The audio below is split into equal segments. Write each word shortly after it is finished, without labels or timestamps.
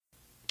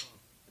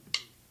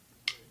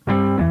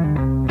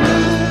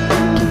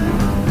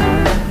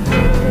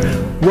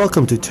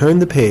welcome to Turn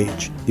the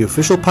Page, the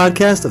official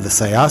podcast of the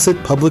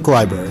Syosset Public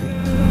Library.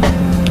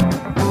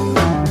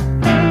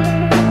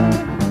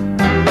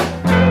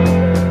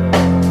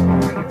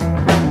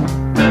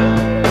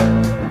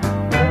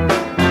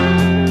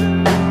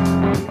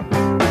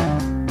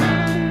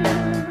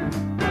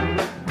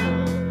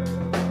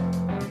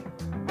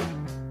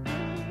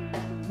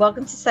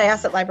 Welcome to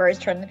Syosset Library's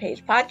Turn the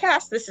Page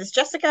podcast. This is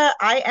Jessica.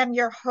 I am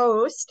your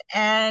host,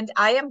 and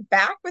I am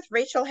back with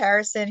Rachel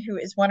Harrison, who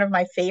is one of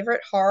my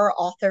favorite horror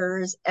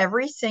authors.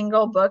 Every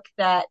single book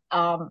that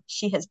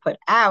she has put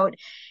out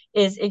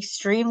is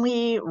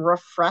extremely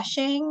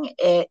refreshing.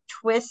 It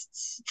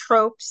twists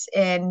tropes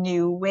in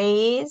new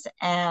ways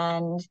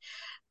and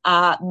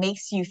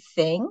makes you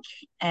think.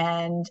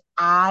 And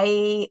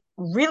I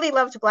really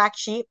loved Black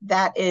Sheep.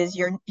 That is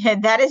your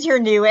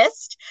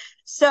newest.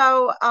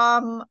 So,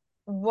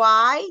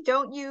 why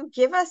don't you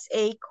give us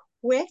a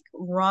quick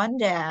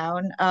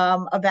rundown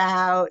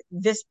about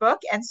this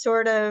book and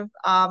sort of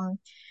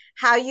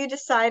how you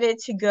decided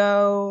to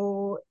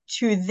go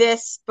to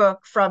this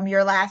book from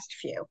your last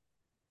few?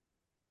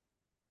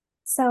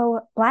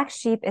 So Black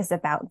Sheep is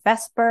about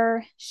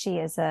Vesper. She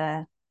is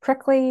a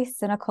prickly,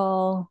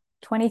 cynical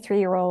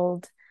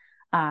 23-year-old.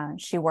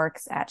 She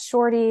works at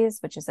Shorty's,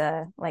 which is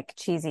a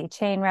cheesy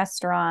chain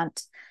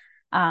restaurant.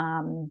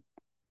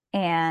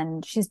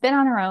 And she's been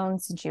on her own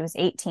since she was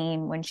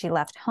 18. When she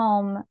left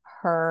home,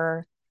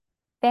 her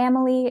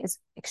family is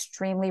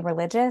extremely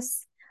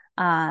religious.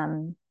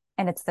 And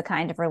it's the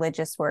kind of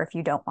religious where if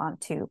you don't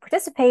want to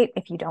participate,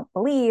 if you don't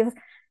believe,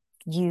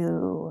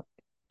 you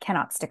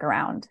cannot stick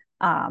around.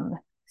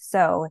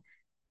 So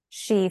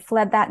she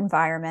fled that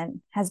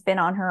environment, has been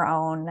on her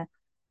own,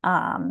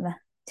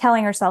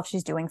 telling herself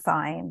she's doing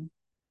fine.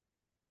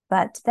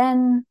 But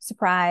then,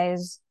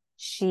 surprise,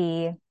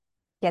 she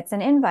gets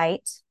an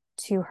invite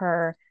to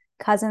her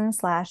cousin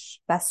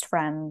 / best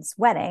friend's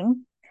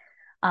wedding.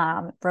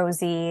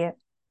 Rosie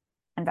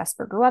and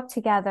Vesper grew up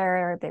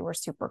together. They were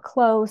super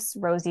close.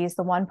 Rosie is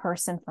the one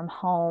person from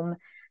home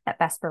that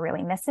Vesper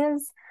really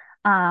misses.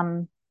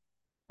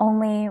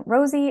 Only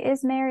Rosie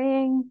is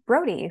marrying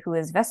Brody, who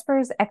is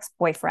Vesper's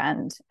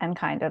ex-boyfriend and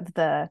kind of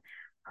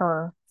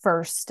her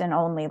first and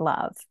only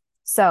love.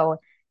 So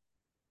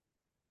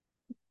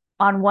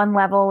on one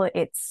level,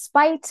 it's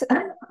spite.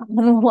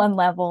 On one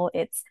level,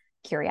 it's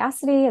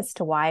curiosity as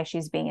to why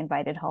she's being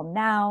invited home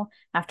now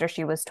after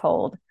she was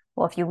told,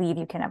 well, if you leave,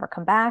 you can never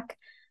come back.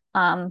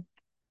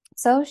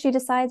 So she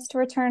decides to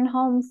return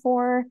home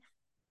for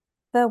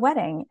the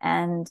wedding.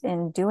 And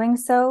in doing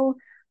so,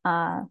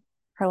 her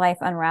life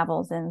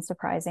unravels in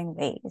surprising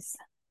ways.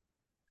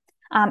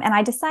 And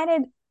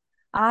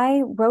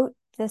I wrote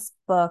this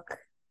book.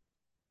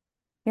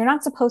 You're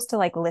not supposed to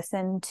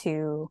listen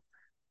to,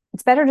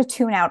 it's better to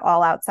tune out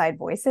all outside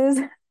voices.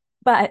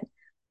 But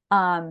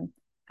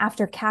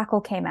after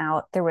Cackle came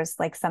out, there was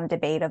some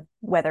debate of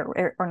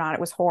whether or not it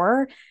was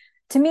horror.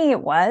 To me,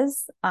 it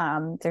was.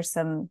 There's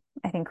some,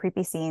 I think,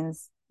 creepy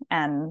scenes,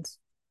 and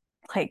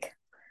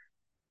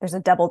there's a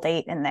double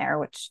date in there,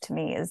 which to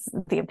me is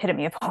the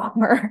epitome of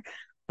horror.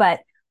 But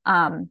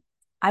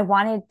I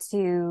wanted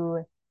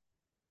to,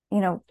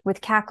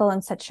 with Cackle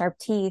and Such Sharp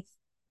Teeth,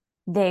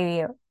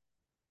 the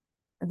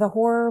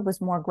horror was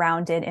more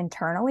grounded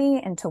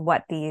internally into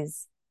what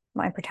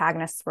my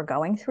protagonists were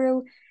going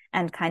through,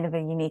 and kind of a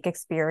unique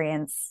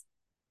experience,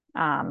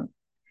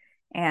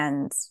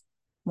 and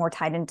more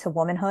tied into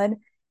womanhood.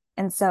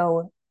 And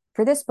so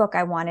for this book,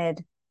 I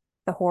wanted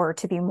the horror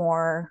to be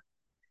more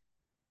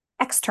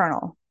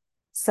external.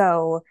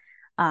 So,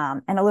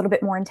 and a little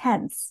bit more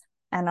intense.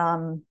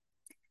 And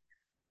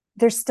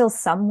there's still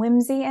some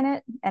whimsy in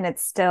it, and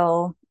it's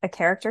still a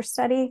character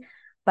study,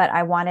 but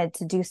I wanted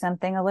to do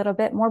something a little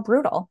bit more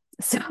brutal.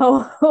 So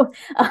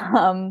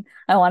I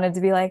wanted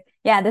to be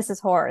yeah, this is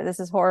horror. This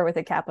is horror with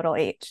a capital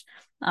H.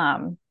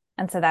 And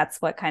so that's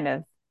what kind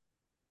of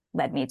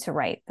led me to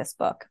write this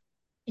book.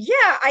 Yeah,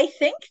 I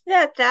think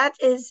that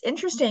is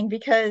interesting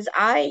because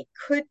I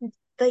couldn't,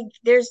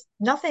 there's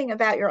nothing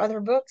about your other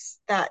books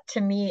that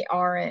to me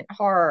aren't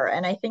horror.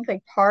 And I think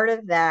part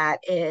of that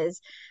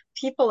is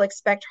people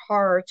expect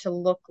horror to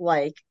look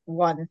like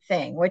one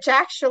thing, which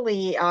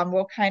actually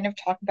we'll kind of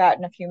talk about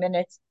in a few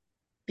minutes,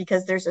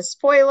 because there's a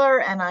spoiler,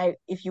 and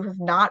if you have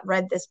not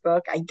read this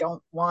book, I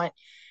don't want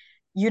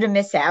you to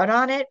miss out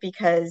on it,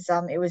 because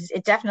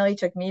it definitely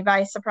took me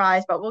by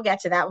surprise, but we'll get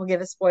to that. We'll give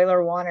a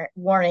spoiler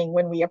warning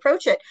when we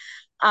approach it.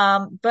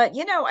 But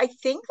I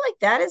think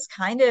that is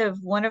kind of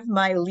one of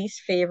my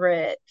least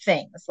favorite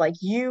things.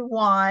 You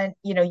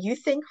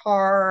think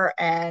horror,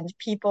 and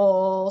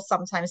people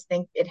sometimes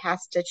think it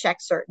has to check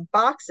certain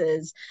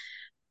boxes.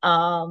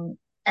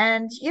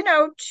 And,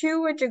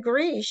 to a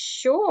degree,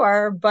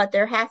 sure, but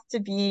there have to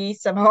be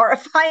some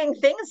horrifying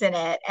things in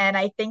it. And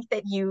I think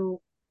that you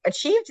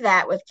achieved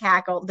that with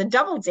Cackle. The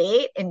double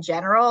date in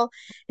general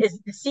is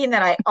the scene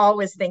that I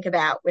always think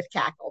about with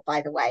Cackle,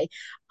 by the way.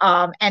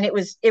 And it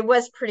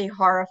was pretty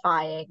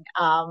horrifying.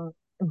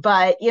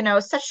 But,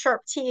 Such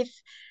Sharp Teeth,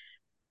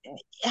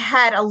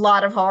 had a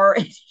lot of horror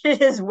in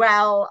it as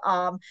well.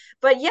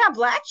 But yeah,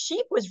 Black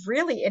Sheep was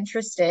really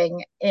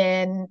interesting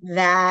in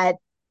that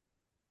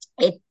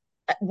it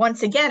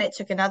once again it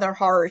took another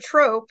horror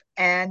trope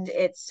and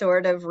it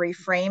sort of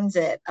reframes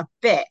it a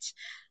bit.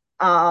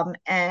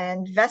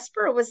 And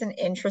Vesper was an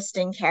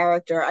interesting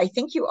character. I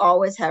think you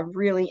always have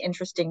really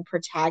interesting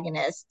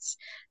protagonists.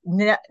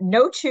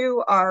 No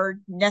two are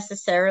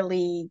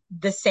necessarily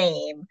the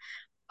same.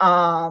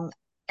 Um,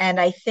 and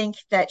I think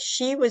that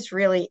she was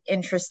really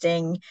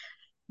interesting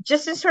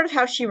just in sort of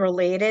how she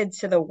related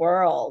to the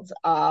world,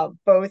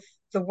 both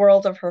the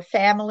world of her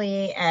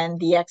family and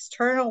the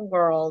external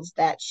world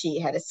that she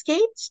had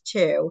escaped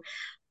to.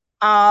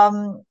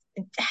 Um,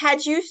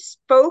 had you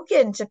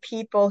spoken to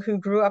people who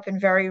grew up in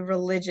very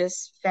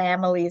religious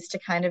families to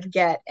kind of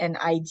get an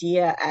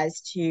idea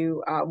as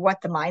to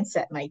what the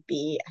mindset might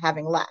be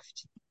having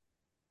left?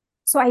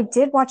 So I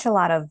did watch a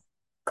lot of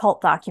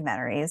cult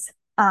documentaries.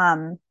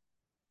 Um,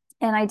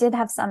 and I did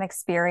have some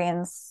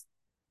experience,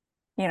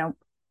 you know,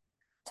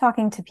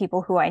 talking to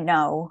people who I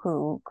know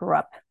who grew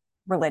up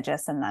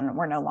religious and then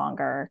were no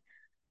longer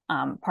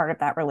part of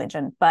that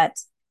religion. But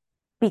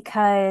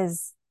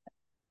because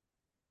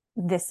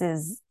this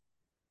is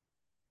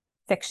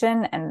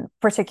fiction and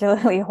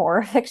particularly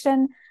horror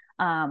fiction,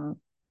 um,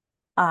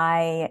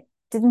 I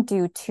didn't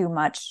do too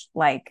much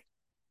like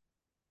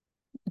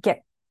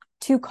get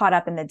too caught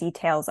up in the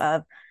details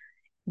of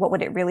what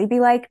would it really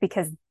be like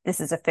because this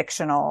is a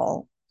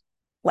fictional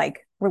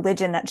like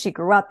religion that she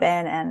grew up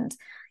in and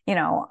you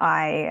know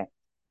I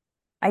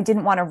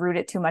didn't want to root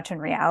it too much in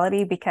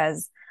reality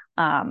because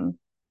um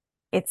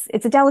it's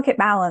a delicate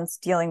balance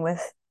dealing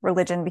with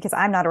religion because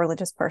I'm not a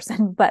religious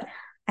person but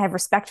I have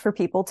respect for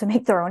people to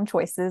make their own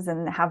choices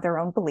and have their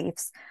own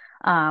beliefs.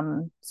 So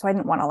I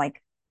didn't want to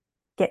like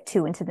get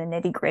too into the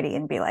nitty gritty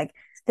and be like,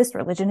 this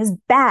religion is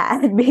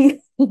bad because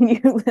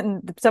you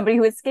and somebody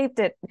who escaped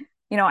it.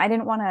 You know, I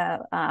didn't want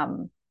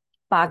to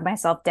bog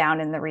myself down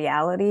in the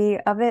reality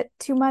of it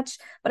too much,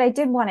 but I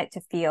did want it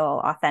to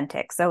feel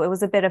authentic. So it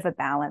was a bit of a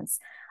balance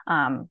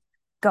um,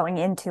 going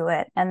into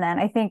it. And then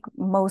I think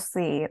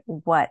mostly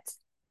what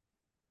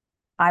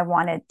I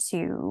wanted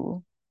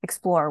to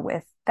explore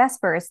with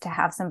Vesper is to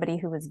have somebody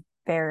who was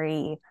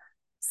very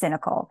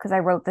cynical because I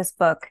wrote this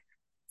book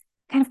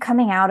kind of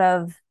coming out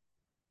of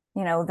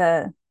you know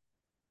the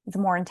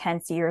more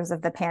intense years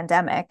of the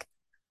pandemic.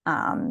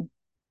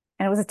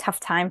 And it was a tough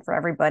time for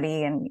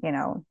everybody. And, you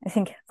know, I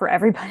think for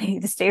everybody,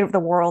 the state of the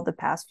world the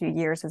past few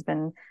years has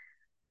been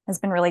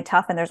really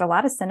tough. And there's a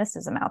lot of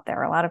cynicism out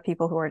there, a lot of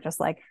people who are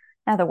just like,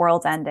 "Eh, the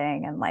world's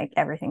ending and like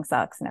everything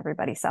sucks and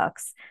everybody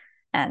sucks."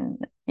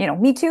 And, you know,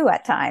 me too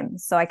at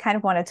times. So I kind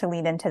of wanted to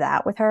lean into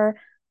that with her,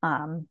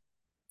 um,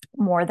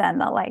 more than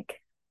the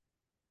like,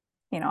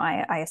 you know,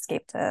 I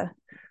escaped a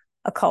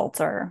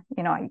cult or,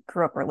 you know, I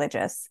grew up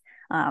religious.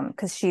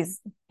 Because she's,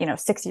 you know,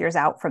 6 years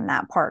out from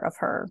that part of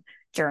her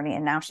journey.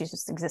 And now she's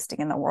just existing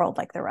in the world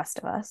like the rest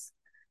of us.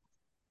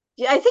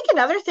 Yeah, I think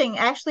another thing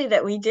actually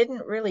that we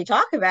didn't really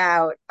talk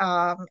about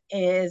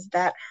is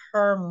that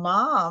her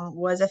mom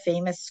was a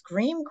famous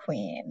scream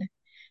queen,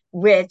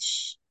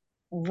 which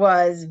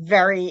was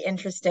very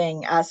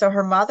interesting. So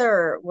her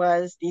mother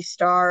was the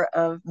star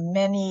of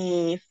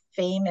many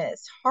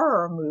famous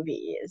horror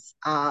movies,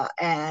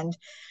 and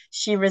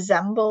she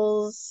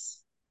resembles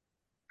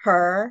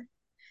her.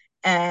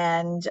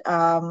 And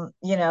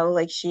you know,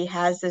 like she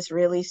has this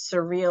really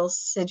surreal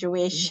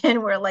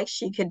situation where like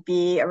she could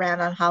be around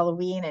on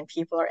Halloween and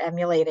people are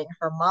emulating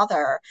her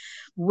mother,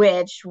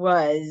 which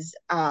was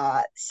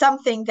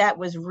something that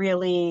was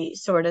really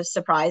sort of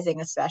surprising,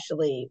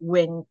 especially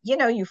when you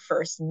know you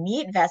first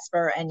meet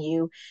Vesper and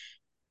you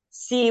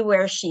see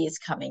where she's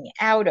coming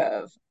out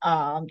of.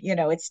 You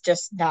know, it's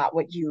just not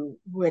what you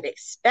would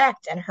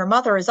expect. And her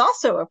mother is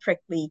also a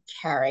prickly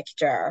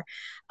character.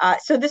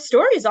 So the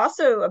story is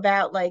also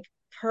about like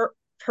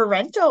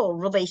parental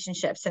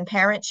relationships and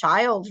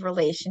parent-child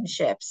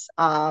relationships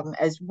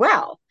as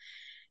well.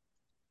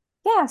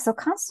 Yeah. So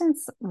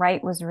Constance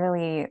Wright was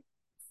really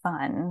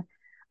fun.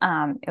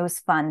 It was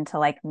fun to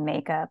like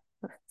make up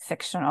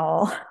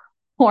fictional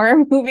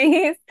horror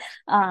movies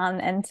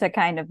and to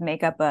kind of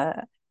make up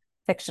a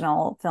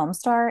fictional film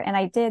star. And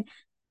I did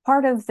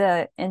part of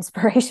the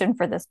inspiration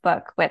for this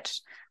book, which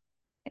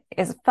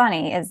is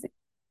funny, is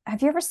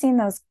have you ever seen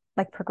those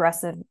like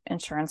progressive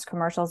insurance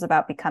commercials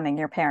about becoming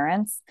your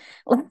parents?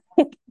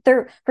 Like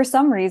they're for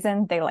some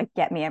reason they like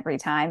get me every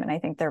time, and I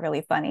think they're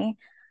really funny.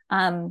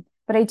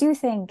 But I do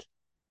think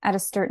at a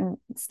certain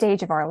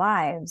stage of our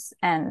lives,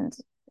 and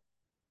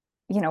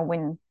you know,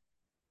 when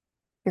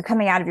you're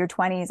coming out of your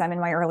 20s, I'm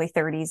in my early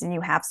 30s, and you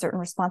have certain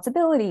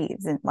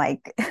responsibilities, and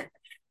like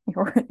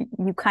you're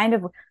you kind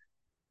of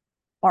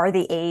are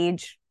the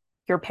age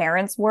your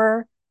parents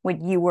were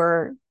when you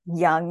were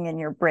young and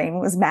your brain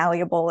was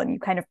malleable and you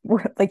kind of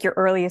were like your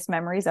earliest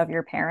memories of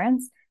your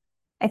parents.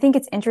 I think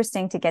it's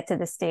interesting to get to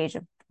this stage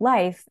of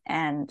life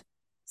and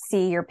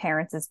see your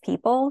parents as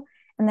people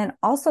and then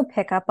also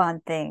pick up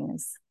on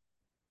things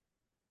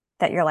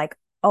that you're like,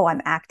 oh,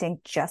 I'm acting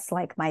just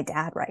like my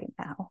dad right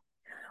now.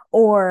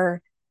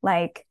 Or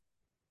Like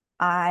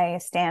I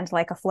stand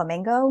like a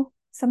flamingo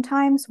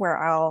sometimes, where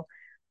I'll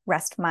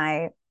rest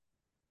my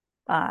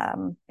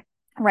um,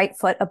 right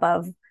foot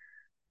above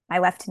my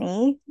left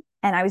knee.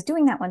 And I was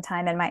doing that one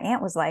time, and my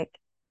aunt was like,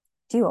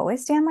 "Do you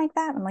always stand like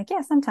that?" I'm like,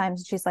 "Yeah,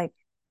 sometimes." And she's like,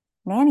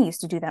 "Nanny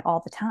used to do that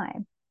all the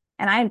time."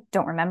 And I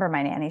don't remember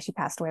my nanny. She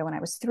passed away when I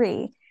was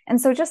 3. And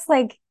so just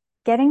like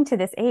getting to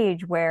this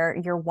age where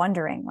you're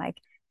wondering, like,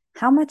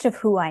 how much of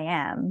who I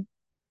am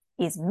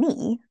is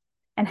me,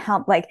 and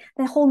how, like,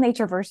 the whole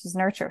nature versus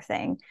nurture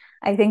thing,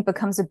 I think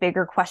becomes a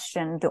bigger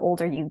question the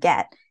older you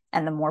get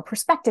and the more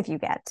perspective you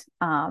get.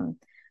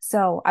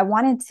 So I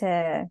wanted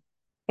to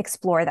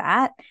explore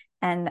that.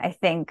 And I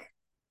think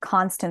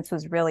Constance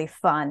was really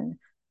fun.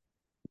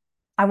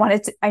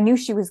 I knew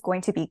she was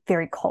going to be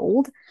very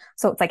cold.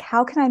 So it's like,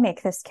 how can I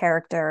make this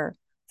character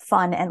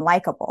fun and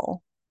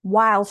likable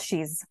while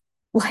she's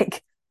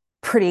like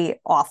pretty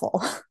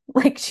awful?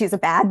 Like she's a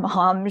bad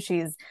mom.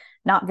 She's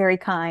not very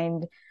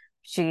kind.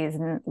 She's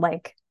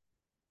like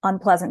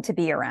unpleasant to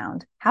be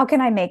around. How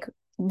can I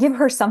give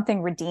her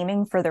something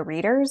redeeming for the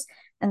readers?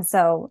 And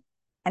so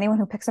anyone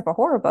who picks up a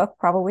horror book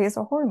probably is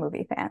a horror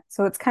movie fan.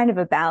 So it's kind of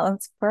a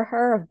balance for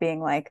her of being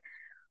like,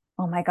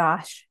 oh my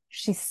gosh,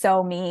 she's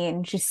so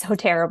mean. She's so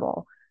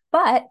terrible.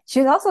 But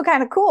she's also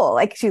kind of cool.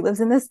 Like she lives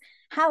in this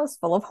house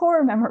full of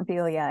horror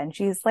memorabilia and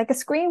she's like a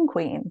scream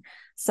queen.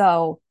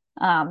 So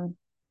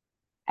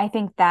I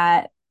think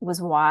that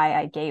was why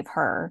I gave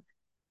her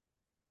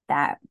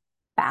that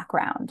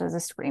background as a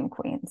scream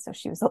queen. So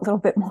she was a little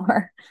bit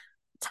more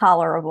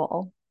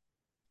tolerable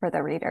for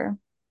the reader.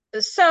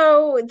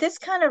 So this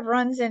kind of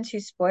runs into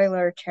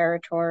spoiler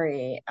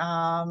territory.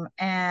 And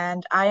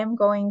I am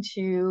going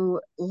to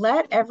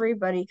let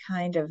everybody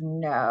kind of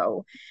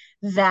know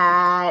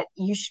that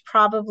you should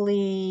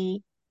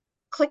probably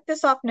click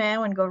this off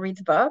now and go read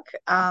the book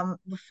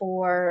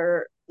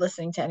before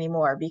listening to any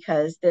more,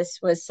 because this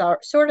was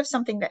sort of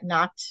something that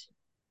knocked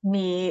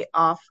me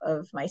off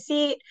of my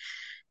seat.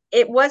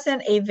 It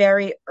wasn't a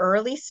very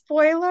early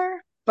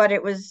spoiler, but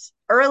it was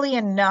early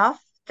enough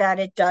that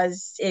it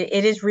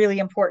is really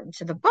important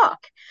to the book.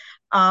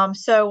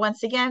 So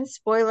once again,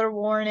 spoiler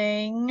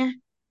warning.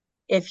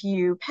 If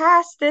you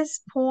pass this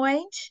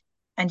point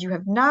and you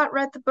have not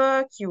read the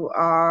book, you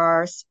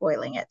are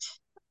spoiling it.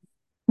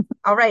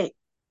 All right,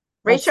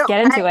 Let's Rachel,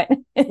 get into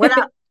what it.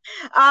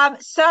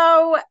 up?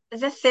 So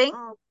the thing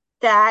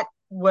that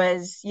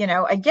was,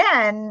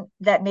 again,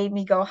 that made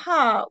me go,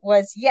 huh,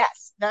 was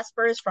yes,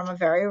 Vesper is from a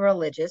very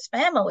religious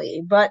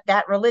family, but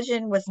that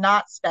religion was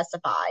not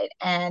specified.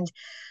 And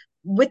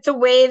with the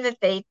way that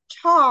they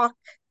talk,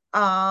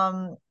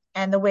 and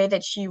the way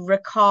that she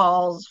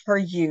recalls her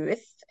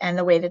youth and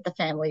the way that the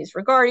families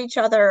regard each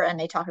other, and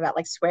they talk about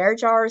like swear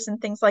jars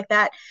and things like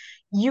that,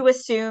 you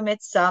assume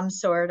it's some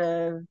sort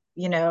of,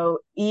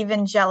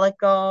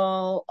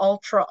 evangelical,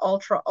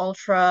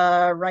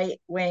 ultra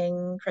right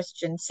wing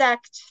Christian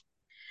sect,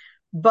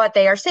 but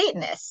they are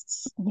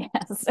Satanists,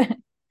 Yes.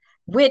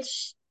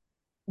 which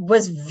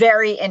was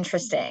very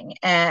interesting.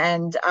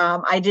 And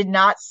I did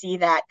not see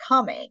that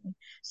coming.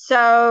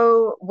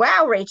 So,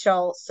 wow,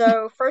 Rachel.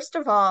 So, first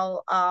of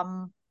all,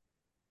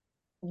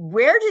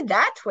 where did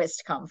that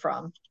twist come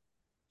from?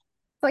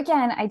 So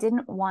again, I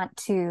didn't want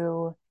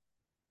to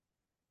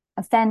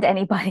offend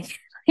anybody.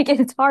 Like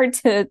it's hard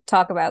to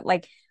talk about.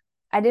 Like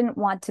I didn't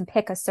want to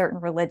pick a certain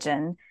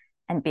religion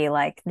and be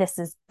like, this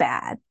is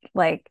bad.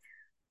 Like,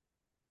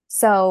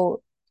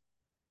 so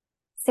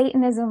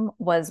Satanism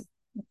was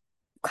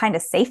kind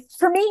of safe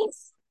for me.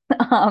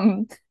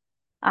 Um,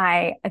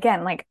 I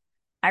again, like,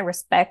 I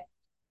respect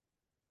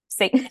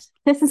Satanists,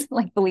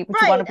 like believe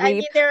what you want Right. to I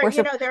believe, mean, there,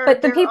 worship.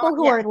 But the there are, people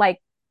who yeah. are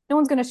like, no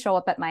one's going to show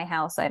up at my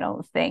house, I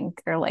don't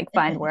think, or like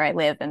find where I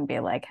live and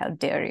be like, how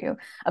dare you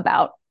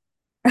about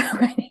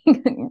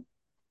writing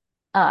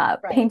Right.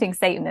 painting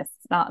Satanists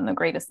not in the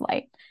greatest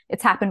light.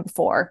 It's happened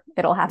before.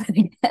 It'll happen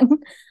again.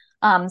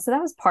 So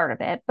that was part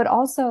of it. But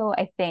also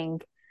I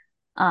think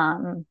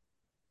um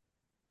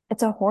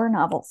it's a horror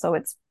novel, so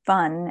it's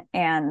fun.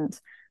 And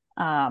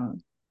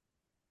um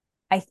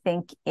I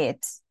think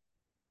it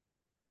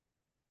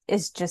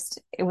was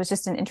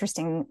just an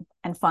interesting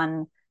and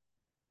fun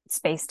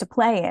space to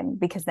play in,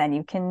 because then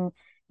you can,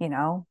 you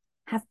know,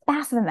 have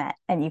Baphomet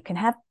and you can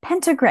have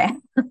pentagrams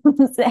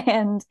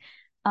and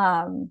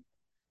um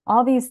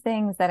all these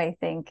things that I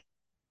think,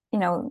 you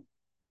know,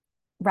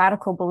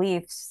 radical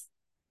beliefs,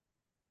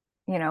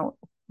 you know,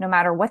 no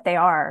matter what they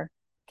are,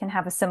 can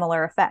have a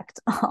similar effect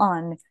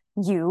on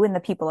you and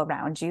the people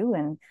around you.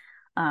 And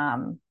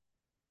um,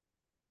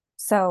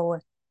 so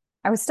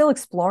I was still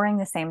exploring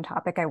the same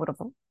topic I would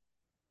have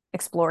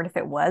explored if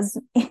it was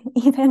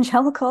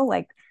evangelical.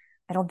 Like,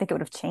 I don't think it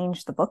would have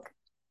changed the book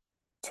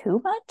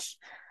too much.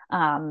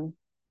 Um,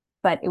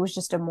 but it was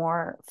just a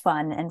more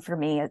fun and for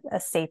me, a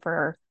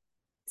safer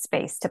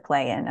space to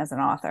play in as an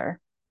author.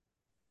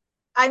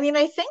 I mean,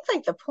 I think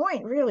like the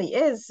point really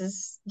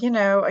is,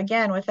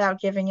 again,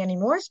 without giving any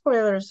more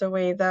spoilers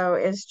away, though,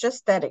 is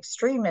just that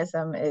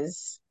extremism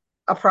is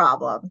a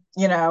problem.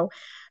 I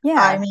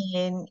Yeah.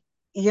 mean,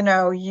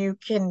 you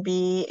can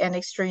be an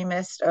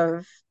extremist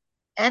of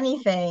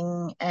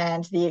anything,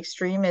 and the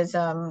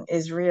extremism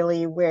is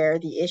really where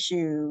the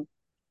issue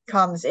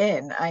comes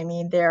in. I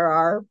mean, there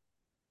are,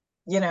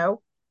 you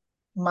know,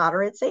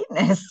 moderate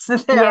Satanists.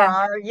 There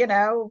Yeah.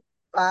 are,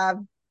 uh,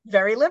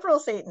 very liberal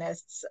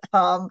Satanists.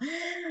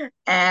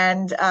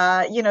 And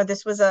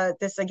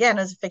this again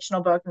is a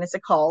fictional book, and it's a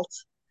cult.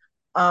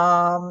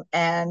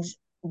 And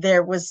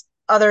there was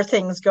other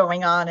things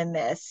going on in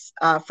this,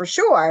 for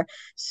sure.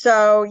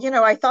 So,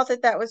 I thought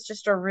that that was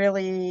just a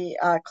really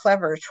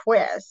clever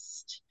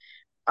twist,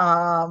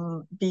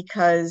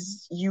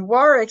 because you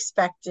are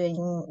expecting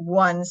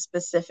one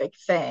specific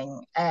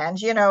thing. And,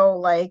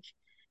 like,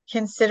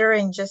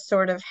 considering just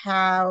sort of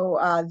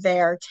how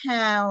their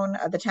town,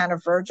 the town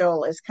of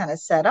Virgil, is kind of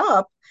set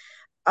up,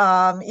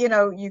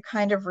 you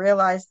kind of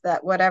realize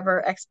that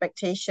whatever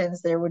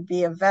expectations there would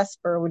be of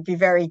Vesper would be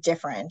very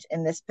different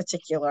in this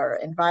particular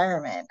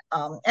environment.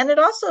 And it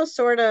also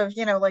sort of,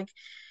 like,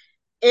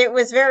 it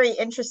was very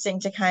interesting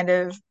to kind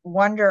of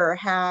wonder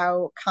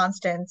how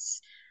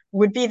Constance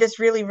would be this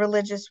really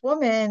religious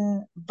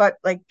woman, but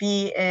like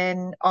be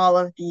in all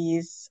of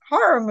these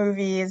horror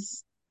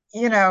movies.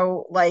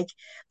 Like,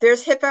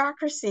 there's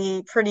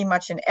hypocrisy pretty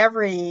much in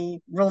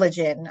every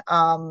religion.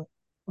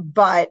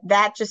 But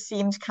that just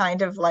seemed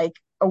kind of like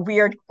a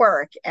weird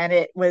quirk, and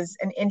it was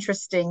an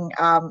interesting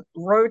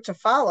road to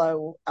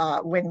follow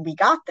when we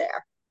got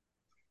there.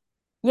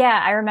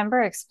 Yeah, I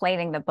remember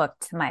explaining the book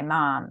to my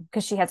mom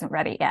because she hasn't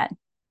read it yet.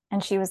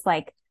 And she was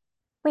like,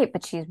 wait,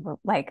 but she's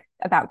like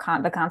about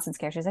the Constance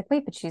character. She's like,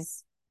 wait, but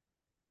she's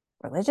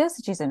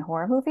religious? She's in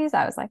horror movies?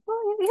 I was like, well,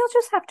 you'll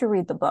just have to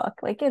read the book.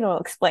 Like, it'll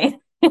explain.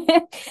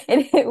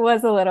 It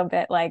was a little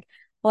bit like,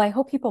 well, I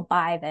hope people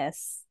buy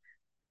this,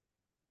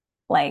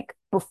 like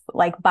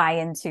buy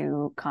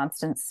into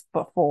Constance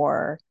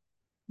before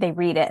they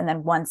read it. And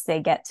then once they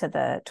get to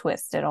the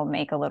twist, it'll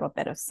make a little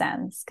bit of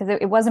sense. Because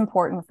it was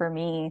important for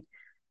me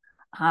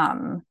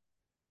um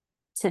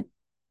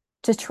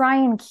to try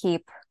and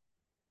keep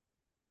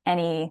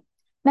any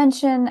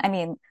mention. I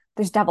mean,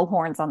 there's devil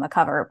horns on the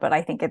cover, but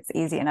I think it's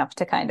easy enough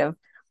to kind of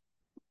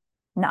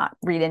not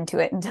read into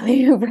it until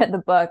you've read the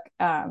book.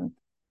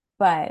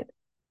 But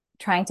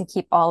trying to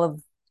keep all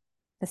of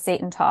the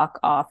Satan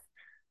talk off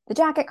the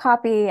jacket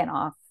copy and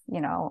off,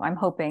 I'm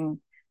hoping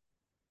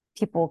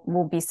people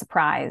will be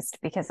surprised,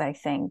 because I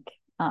think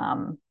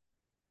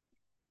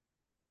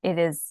it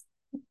is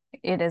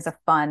a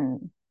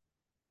fun,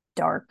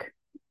 dark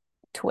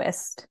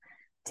twist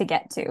to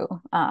get to.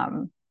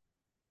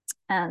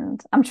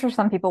 And I'm sure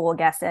some people will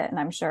guess it, and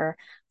I'm sure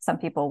some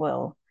people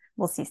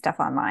will see stuff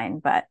online,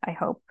 but I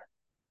hope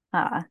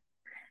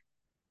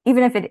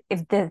even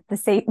if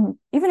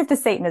the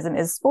Satanism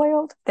is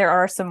spoiled, there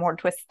are some more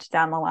twists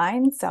down the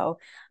line. So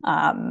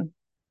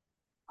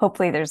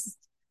hopefully there's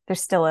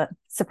still a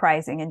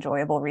surprising,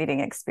 enjoyable reading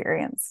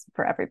experience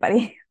for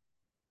everybody.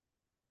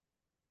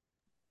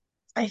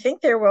 I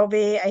think there will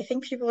be. I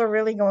think people are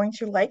really going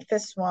to like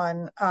this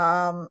one.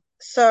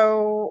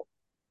 So,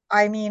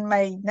 I mean,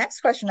 my next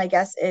question, I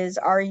guess, is,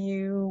 are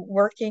you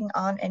working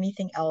on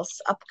anything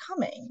else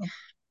upcoming?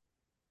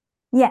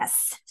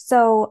 Yes.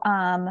 So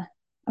I'm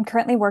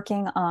currently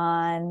working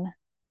on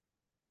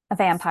a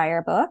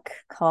vampire book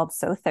called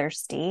So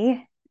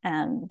Thirsty.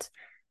 And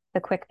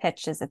the quick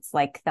pitch is it's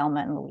like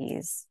Thelma and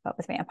Louise, but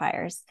with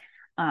vampires.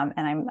 And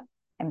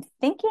I'm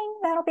thinking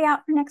that'll be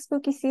out for next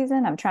spooky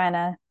season.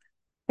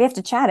 We have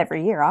to chat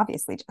every year,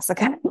 obviously,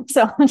 Jessica.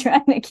 So I'm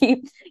trying to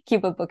keep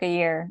a book a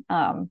year.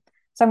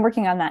 So I'm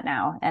working on that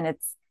now, and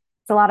it's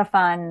a lot of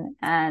fun,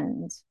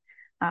 and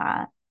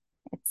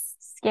it's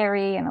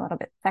scary and a little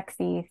bit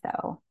sexy.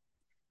 So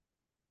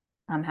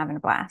I'm having a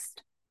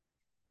blast.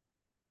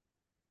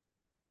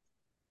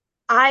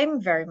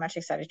 I'm very much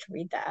excited to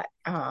read that,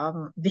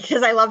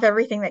 because I love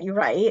everything that you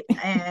write.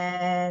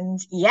 And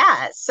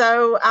yeah,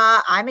 so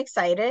I'm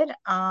excited.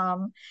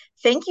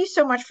 Thank you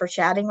so much for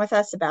chatting with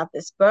us about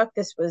this book.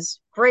 This was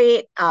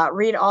great.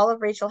 Read all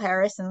of Rachel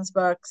Harrison's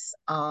books.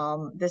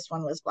 This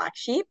one was Black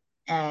Sheep,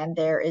 and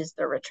there is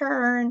The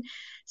Return,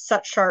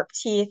 Such Sharp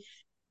Teeth,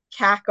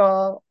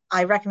 Cackle.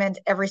 I recommend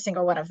every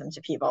single one of them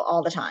to people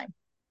all the time.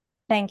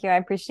 Thank you. I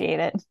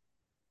appreciate it.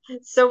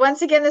 So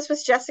once again, this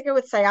was Jessica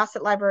with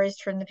Syosset Libraries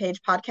Turn the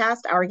Page podcast.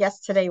 Our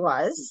guest today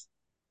was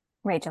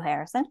Rachel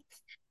Harrison.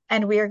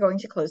 And we are going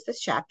to close this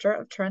chapter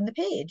of Turn the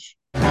Page.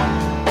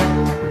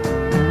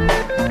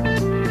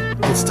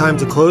 It's time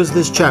to close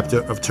this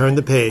chapter of Turn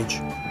the Page.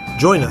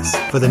 Join us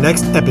for the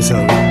next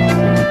episode.